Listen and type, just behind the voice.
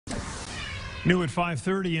New at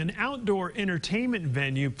 5:30, an outdoor entertainment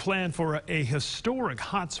venue planned for a historic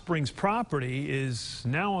Hot Springs property is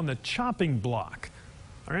now on the chopping block.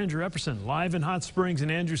 Our Andrew Epperson live in Hot Springs,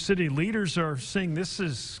 and Andrew, city leaders are saying this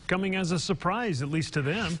is coming as a surprise, at least to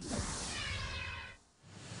them.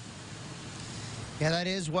 Yeah, that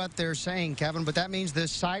is what they're saying, Kevin, but that means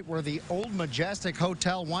this site where the old Majestic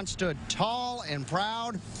Hotel once stood tall and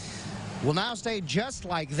proud will now stay just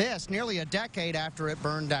like this nearly a decade after it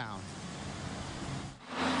burned down.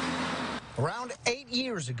 Around 8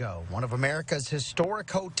 years ago, one of America's historic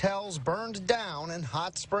hotels burned down in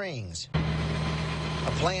Hot Springs.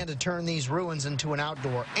 A plan to turn these ruins into an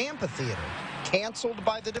outdoor amphitheater canceled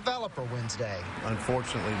by the developer Wednesday.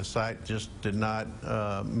 Unfortunately, the site just did not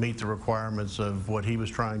meet the requirements of what he was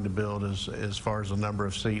trying to build as far as the number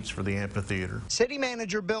of seats for the amphitheater. City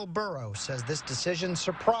Manager Bill Burrows says this decision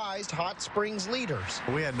surprised Hot Springs leaders.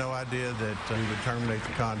 We had no idea that he would terminate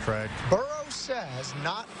the contract. Burrows says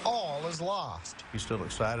not all is lost. He's still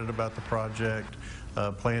excited about the project,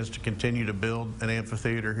 plans to continue to build an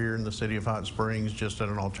amphitheater here in the city of Hot Springs, just at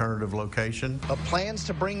an alternative location. But plans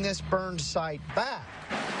to bring this burned site back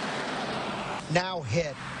now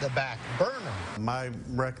hit the back burner. My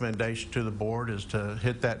recommendation to the board is to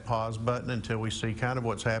hit that pause button until we see kind of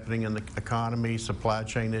what's happening in the economy, supply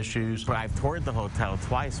chain issues. I've toured the hotel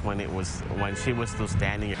twice when she was still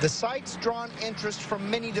standing. The site's drawn interest from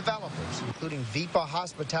many developers, including Vipa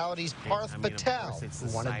Hospitality's Parth Patel,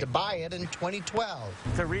 who wanted to buy it in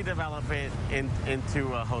 2012. To redevelop it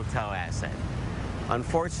into a hotel asset.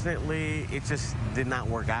 Unfortunately, it just did not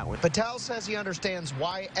work out with. Patel says he understands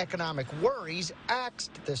why economic worries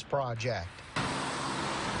axed this project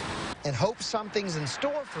and hopes something's in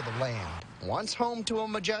store for the land, once home to a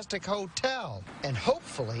Majestic Hotel and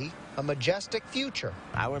hopefully a majestic future.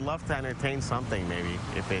 I would love to entertain something, maybe,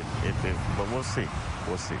 but we'll see.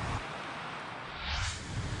 We'll see.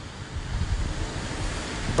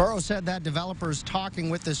 Burrows said that developers talking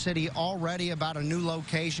with the city already about a new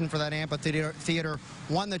location for that amphitheater,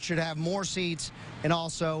 one that should have more seats and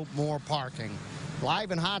also more parking. Live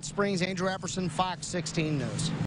in Hot Springs, Andrew Epperson, Fox 16 News.